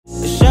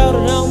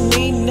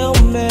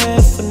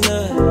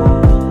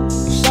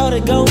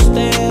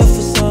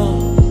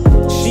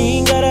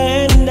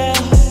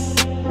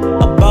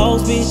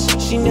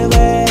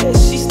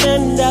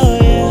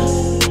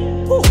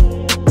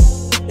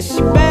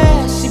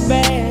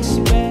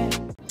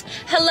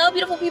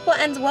people,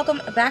 and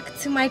welcome back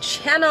to my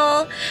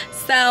channel.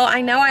 So I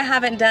know I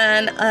haven't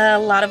done a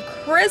lot of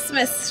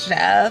Christmas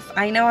stuff.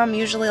 I know I'm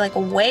usually like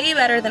way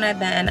better than I've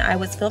been. I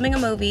was filming a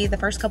movie the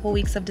first couple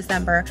weeks of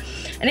December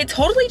and it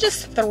totally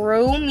just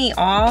threw me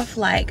off,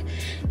 like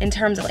in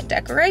terms of like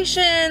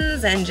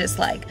decorations and just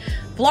like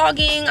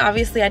vlogging.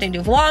 Obviously I didn't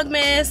do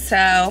Vlogmas,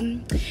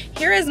 so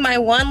here is my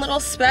one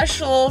little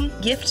special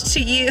gift to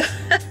you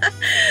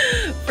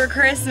for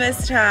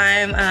Christmas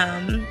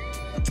time.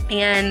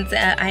 And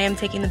I am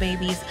taking the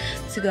babies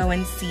to go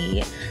and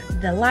see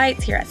the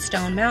lights here at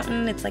Stone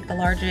Mountain. It's like the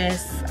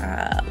largest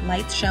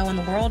lights show in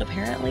the world,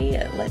 apparently,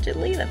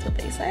 allegedly, that's what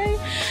they say.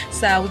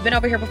 So we've been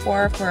over here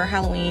before for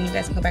Halloween. You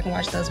guys can go back and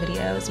watch those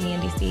videos. Me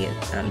and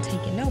DC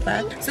taking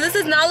Nova. So this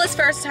is Nala's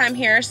first time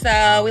here.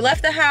 So we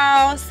left the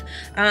house.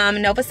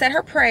 Nova said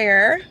her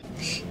prayer.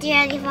 Dear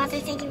Heavenly Father,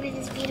 thank you for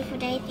this beautiful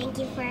day. Thank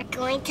you for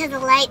going to the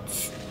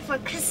lights for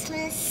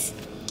Christmas.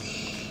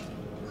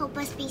 Hope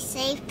us be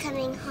safe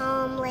coming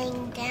home,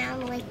 laying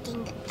down,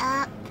 waking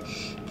up.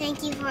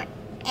 Thank you for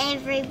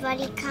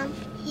everybody come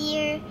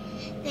here.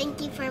 Thank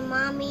you for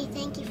Mommy.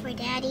 Thank you for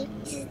Daddy.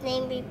 In Jesus'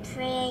 name we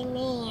pray,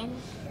 amen.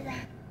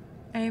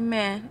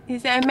 Amen. You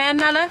say amen,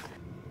 Nala?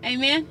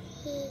 Amen?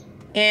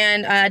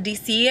 And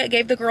DC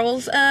gave the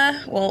girls,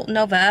 well,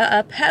 Nova,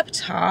 a pep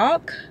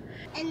talk.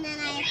 And then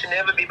You should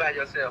never be by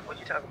yourself. What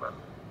you talking about?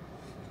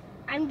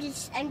 I'm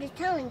just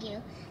telling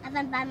you. If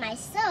I'm by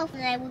myself,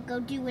 then I would go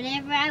do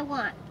whatever I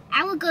want.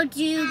 I would go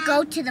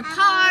to the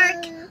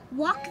park,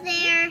 walk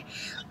there,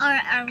 or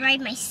ride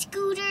my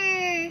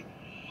scooter,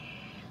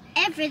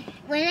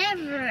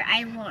 whenever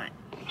I want.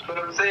 That's what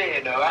I'm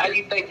saying, though. How do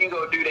you think you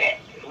gonna do that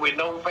with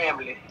no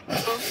family?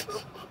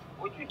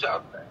 What you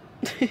talking about?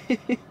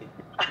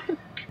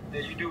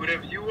 Then you do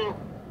whatever you want.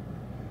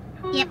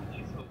 Yep.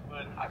 You so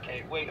funny. I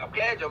can't wait. I'm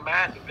glad your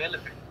mind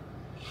developing.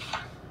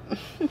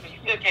 You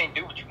just can't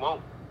do what you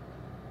want.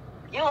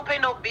 You don't pay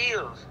no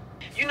bills.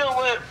 You know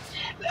what?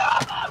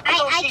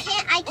 I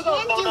can't do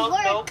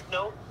work.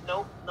 No.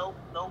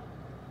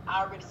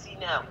 I already see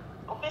now.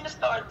 I'm gonna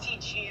start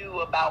teaching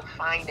you about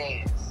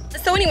finance.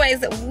 So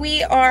anyways,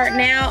 we are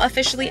now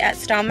officially at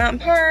Stone Mountain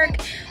Park,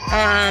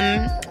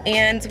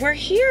 and we're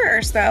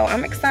here, so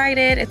I'm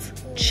excited. It's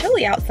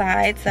chilly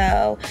outside,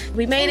 so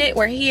we made it.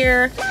 We're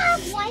here.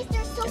 Mom, why is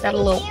there so Got a many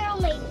little hair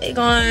on my wig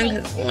on,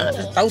 because I'm gonna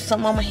just throw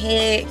something on my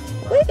head.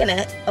 A wig and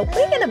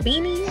a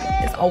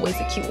beanie is always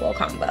a cute little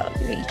combo.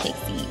 You can't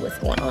see what's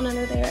going on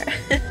under there.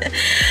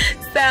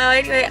 So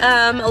anyway,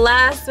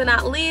 last but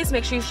not least,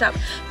 make sure you shop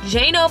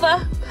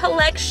J-Nova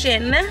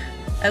collection.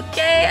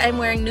 Okay, I'm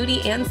wearing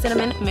nudie and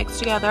cinnamon mixed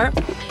together,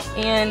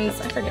 and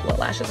I forget what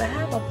lashes I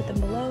have. I'll put them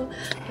below.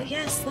 But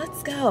yes,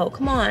 let's go.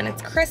 Come on,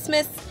 it's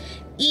Christmas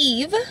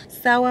Eve,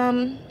 so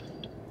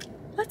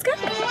let's go.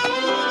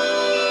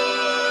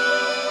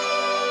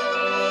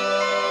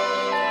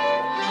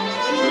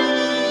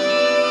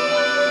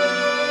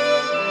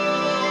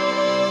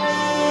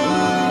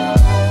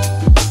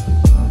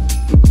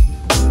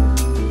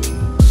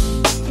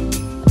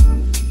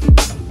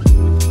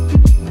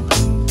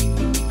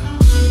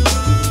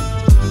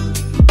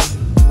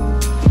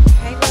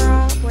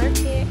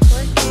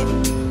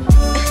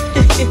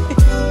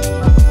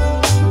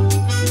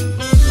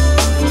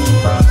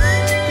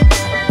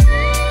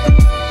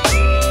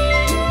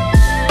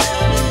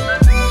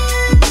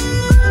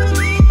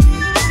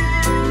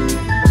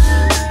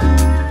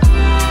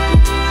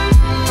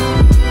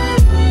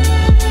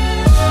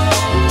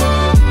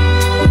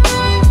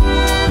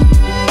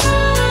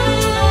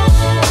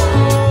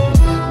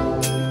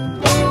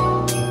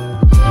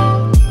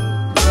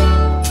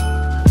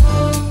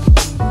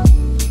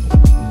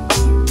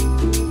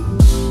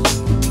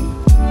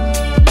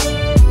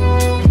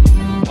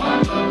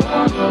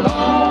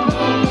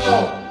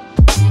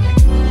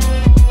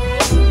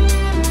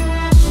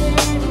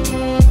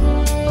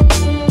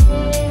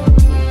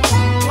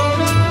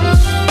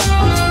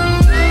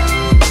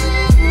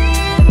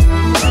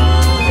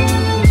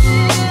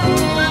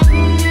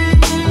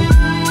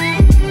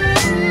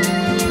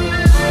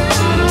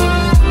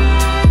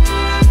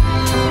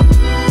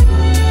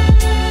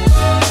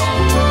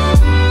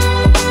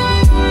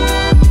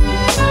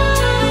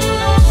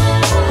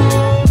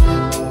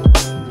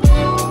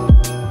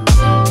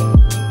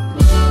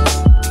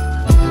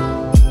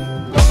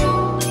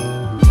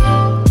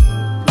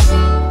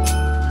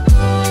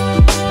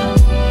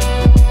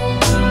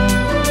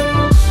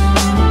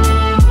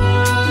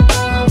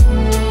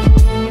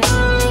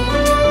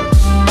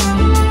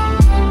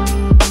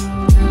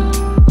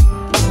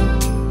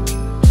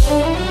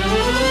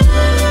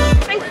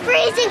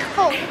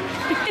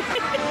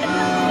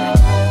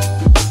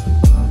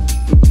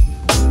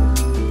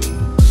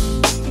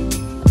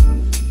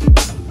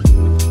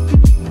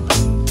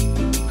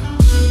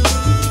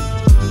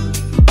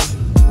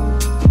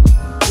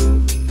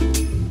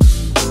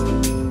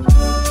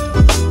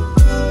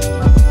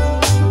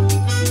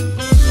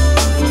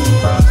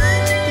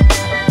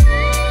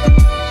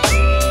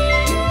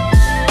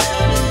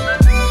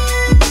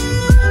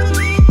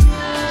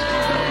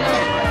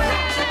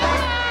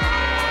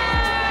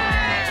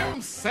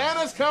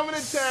 Santa's coming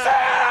to town.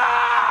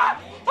 Santa!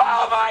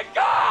 Oh my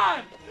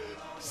God!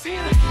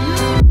 Santa!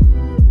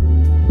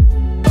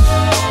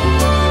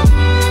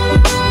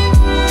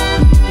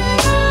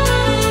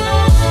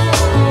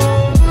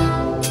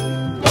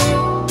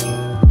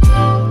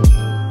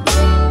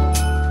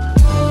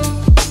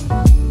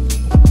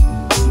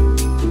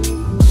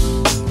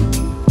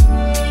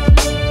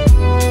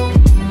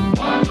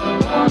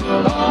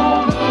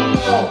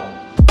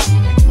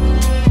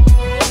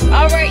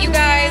 Alright, you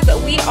guys,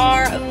 we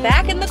are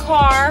back in the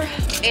car,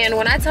 and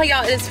when I tell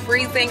y'all it is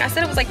freezing, I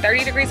said it was like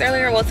 30 degrees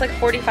earlier, well it's like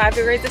 45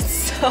 degrees, it's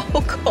so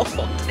cold.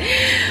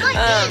 My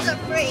hands are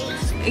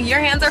frozen. Your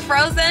hands are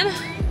frozen?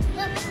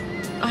 Look.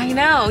 I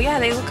know, yeah,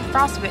 they look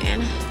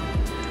frostbitten.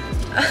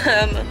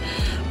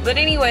 But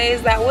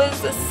anyways, that was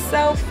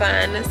so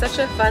fun, such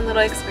a fun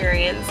little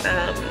experience.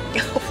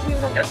 Hopefully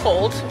we don't get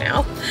cold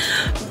now,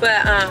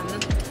 but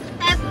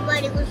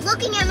Everybody was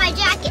looking at my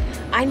jacket.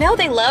 I know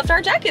they loved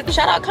our jackets.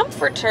 Shout out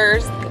Comfort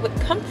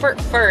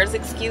Furs,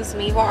 excuse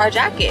me, for our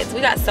jackets.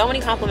 We got so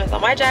many compliments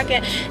on my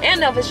jacket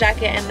and Nova's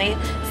jacket, and they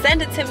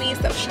send it to me,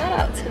 so shout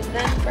out to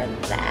them for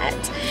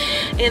that.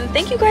 And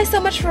thank you guys so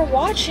much for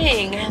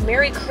watching.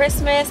 Merry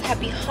Christmas,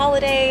 happy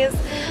holidays.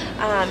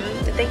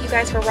 Thank you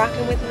guys for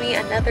rocking with me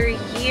another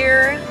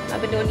year.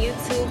 I've been doing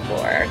YouTube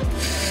for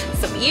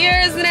some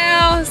years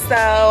now, so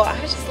I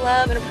just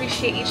love and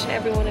appreciate each and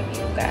every one of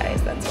you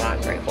guys. That's what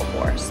I'm grateful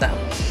for. So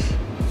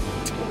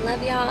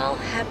love y'all,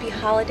 happy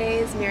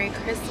holidays, Merry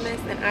Christmas,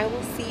 and I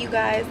will see you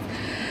guys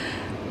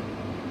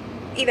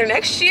either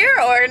next year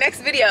or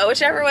next video,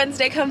 whichever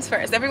Wednesday comes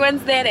first. Every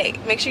Wednesday at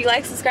 8. Make sure you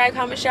like, subscribe,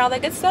 comment, share, all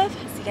that good stuff.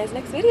 See you guys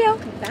next video.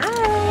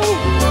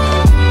 Bye.